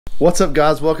What's up,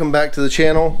 guys? Welcome back to the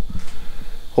channel.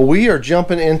 Well, we are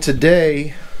jumping in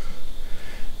today.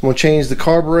 I'm going to change the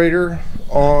carburetor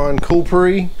on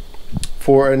Coolpri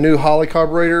for a new Holley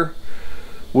carburetor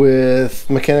with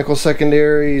mechanical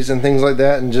secondaries and things like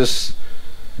that, and just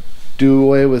do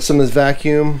away with some of this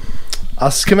vacuum. I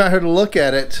just came out here to look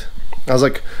at it. I was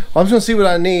like, well, I'm just going to see what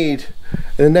I need.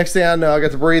 And the next thing I know, I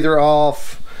got the breather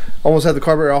off, almost had the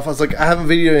carburetor off. I was like, I haven't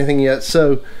videoed anything yet,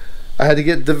 so I had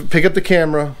to pick up the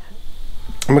camera.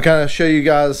 I'm gonna kind of show you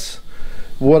guys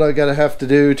what I gotta have to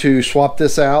do to swap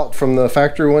this out from the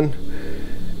factory one,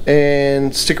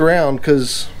 and stick around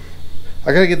because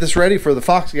I gotta get this ready for the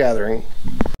fox gathering.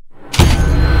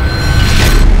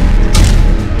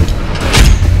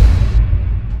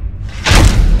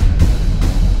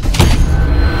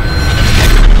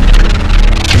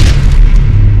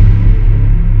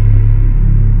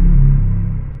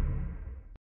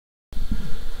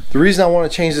 The reason I want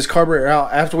to change this carburetor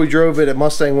out, after we drove it at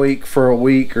Mustang Week for a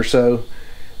week or so,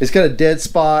 it's got a dead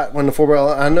spot when the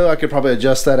 4x. I know I could probably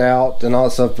adjust that out and all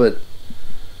that stuff, but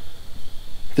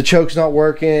the choke's not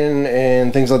working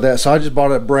and things like that. So I just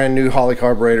bought a brand new Holley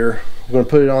carburetor. I'm going to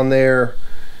put it on there,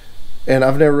 and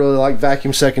I've never really liked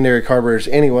vacuum secondary carburetors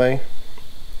anyway.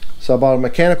 So I bought a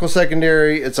mechanical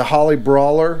secondary. It's a Holley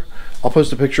Brawler. I'll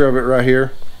post a picture of it right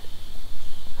here.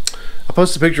 I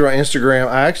posted a picture on Instagram.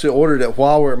 I actually ordered it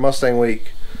while we were at Mustang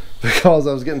Week because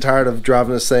I was getting tired of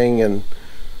driving this thing and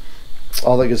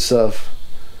all that good stuff.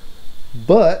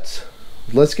 But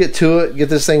let's get to it, get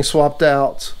this thing swapped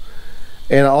out.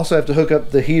 And I also have to hook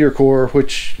up the heater core,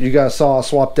 which you guys saw I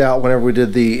swapped out whenever we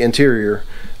did the interior.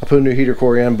 I put a new heater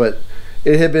core in, but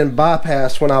it had been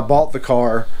bypassed when I bought the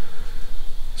car.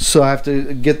 So I have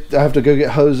to go get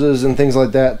hoses and things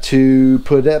like that to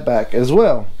put that back as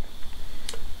well.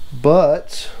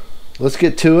 But let's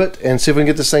get to it and see if we can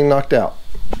get this thing knocked out.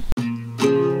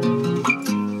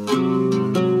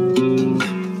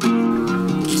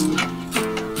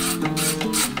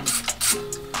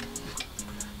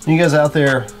 You guys out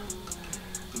there,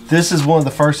 this is one of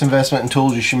the first investment and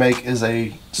tools you should make, is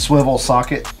a swivel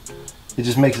socket. It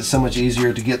just makes it so much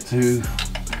easier to get to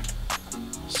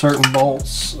certain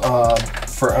bolts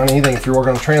for anything. If you're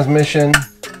working on transmission,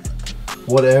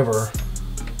 whatever.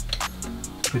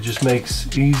 It just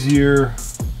makes easier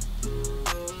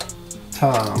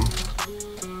time.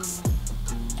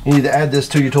 You need to add this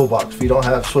to your toolbox if you don't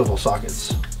have swivel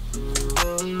sockets.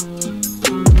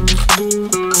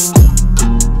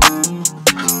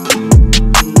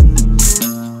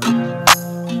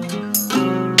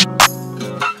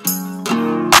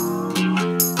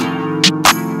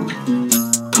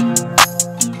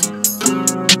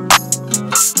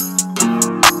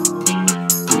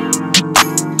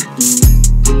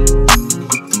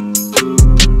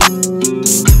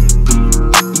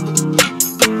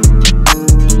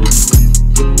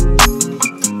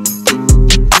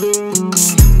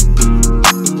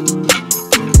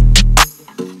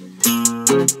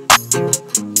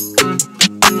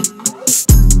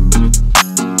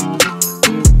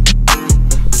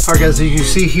 Alright guys, as you can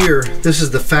see here, this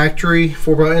is the factory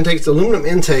 4x intake. It's aluminum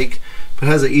intake, but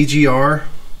it has an EGR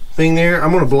thing there.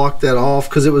 I'm going to block that off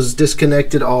because it was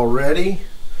disconnected already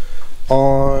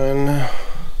on,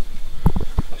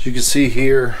 as you can see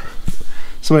here,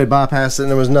 somebody bypassed it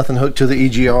and there was nothing hooked to the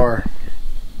EGR.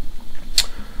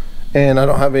 And I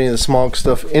don't have any of the smog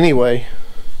stuff anyway.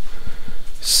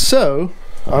 So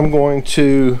I'm going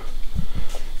to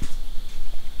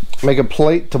make a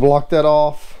plate to block that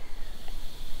off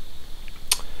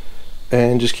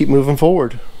and just keep moving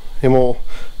forward, and we'll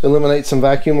eliminate some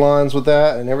vacuum lines with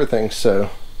that and everything. So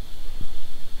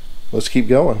let's keep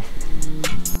going.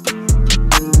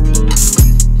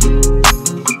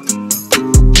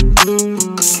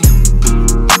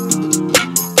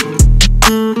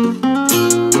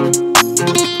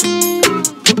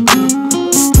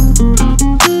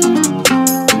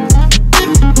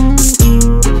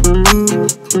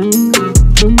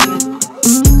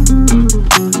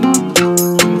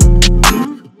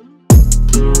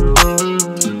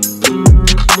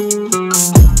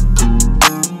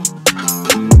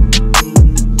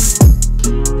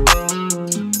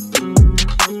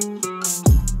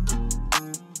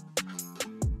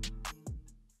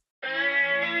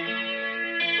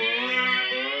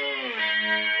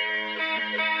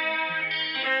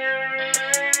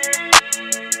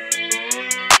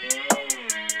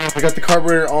 I got the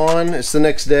carburetor on. It's the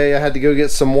next day. I had to go get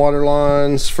some water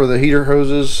lines for the heater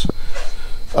hoses.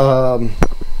 So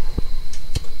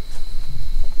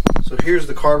here's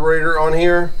the carburetor on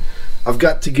here. I've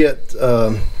got to get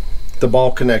the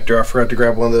ball connector. I forgot to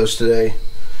grab one of those today.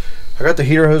 I got the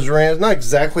heater hose ran. It's not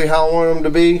exactly how I want them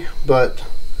to be, but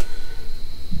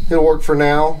it'll work for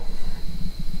now.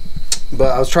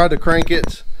 But I was trying to crank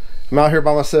it. I'm out here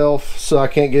by myself, so I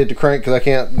can't get it to crank because I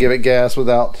can't give it gas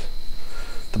without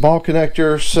the ball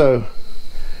connector. So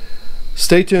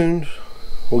stay tuned.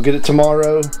 We'll get it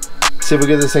tomorrow. See if we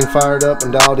get this thing fired up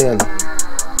and dialed in.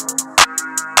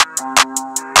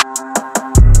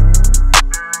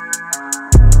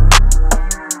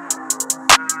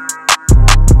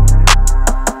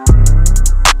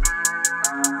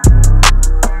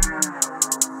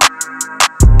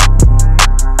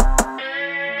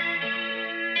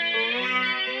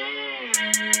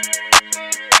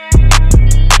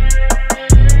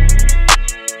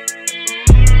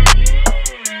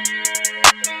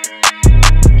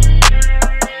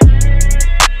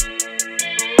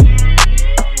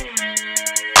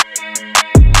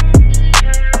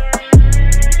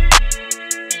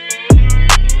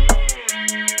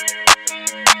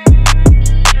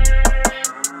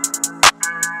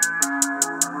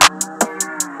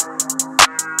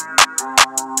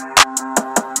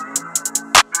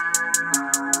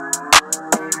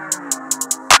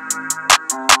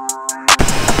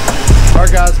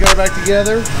 Alright guys, got it back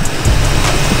together.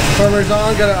 Carburetor's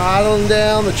on, got it idling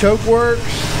down, the choke works.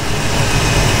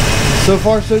 So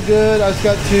far so good. I just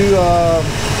got to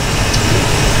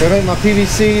make my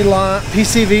PVC line,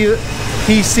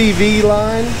 PCV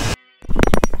line.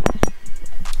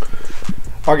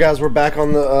 Alright guys, we're back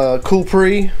on the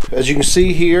Coolpri. As you can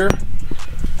see here,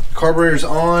 carburetor's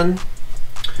on.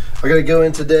 I gotta go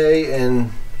in today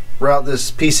and route this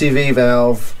PCV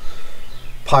valve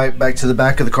pipe back to the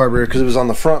back of the carburetor because it was on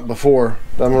the front before.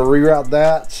 I'm going to reroute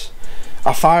that.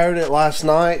 I fired it last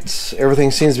night.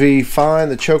 Everything seems to be fine.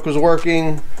 The choke was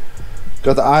working.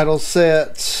 Got the idle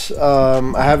set.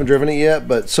 I haven't driven it yet,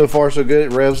 but so far so good.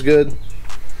 It revs good.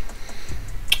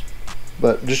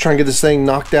 But just trying to get this thing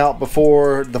knocked out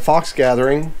before the fox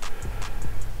gathering.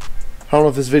 I don't know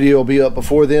if this video will be up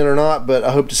before then or not, but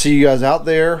I hope to see you guys out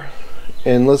there.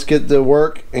 And let's get to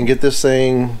work and get this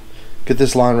thing, get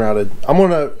this line routed. I'm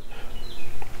gonna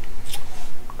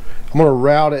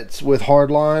route it with hard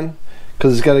line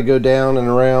because it's got to go down and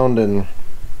around, and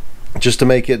just to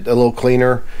make it a little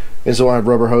cleaner, and so I have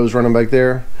rubber hose running back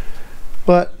there.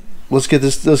 But let's get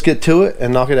to it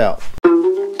and knock it out.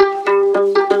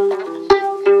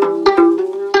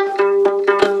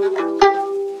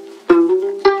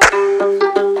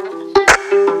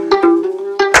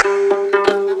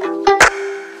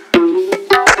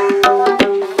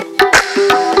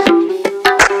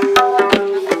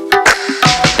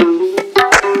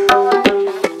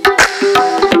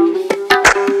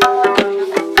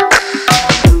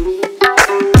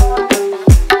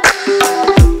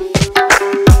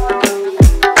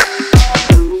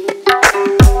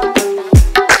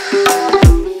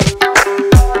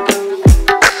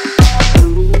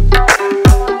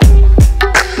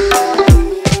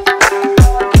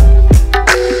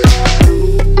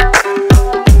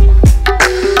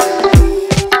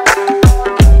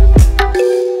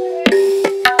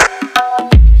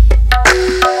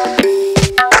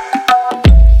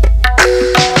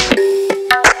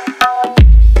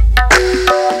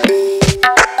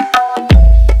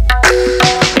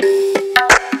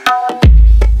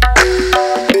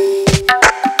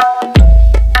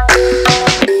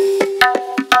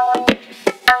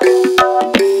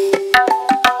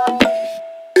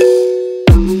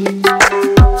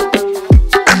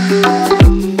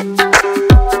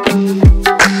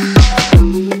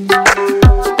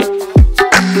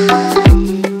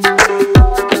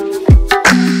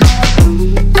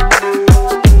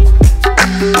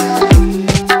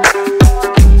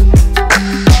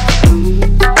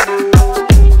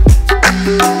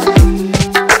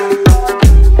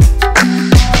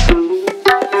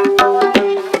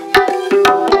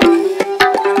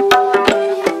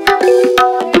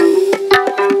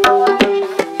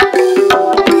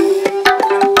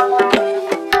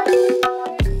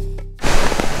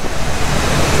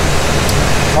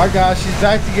 Alright guys, she's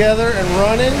back together and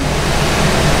running.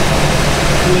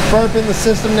 She's burping the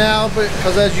system now,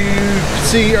 because as you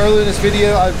see earlier in this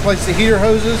video, I replaced the heater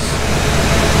hoses.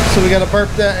 So we got to burp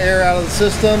that air out of the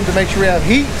system to make sure we have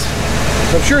heat.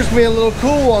 I'm sure it's going to be a little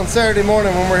cool on Saturday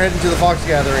morning when we're heading to the fox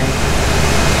gathering.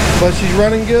 But she's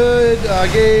running good. I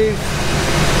gave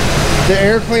the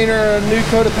air cleaner a new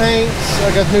coat of paint.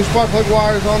 I got new spark plug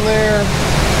wires on there,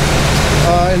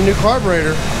 and new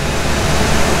carburetor.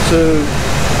 So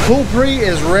Coolpri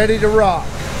is ready to rock.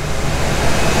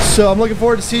 So I'm looking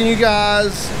forward to seeing you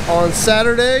guys on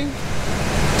Saturday.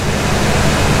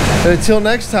 And until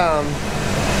next time,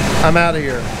 I'm out of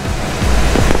here.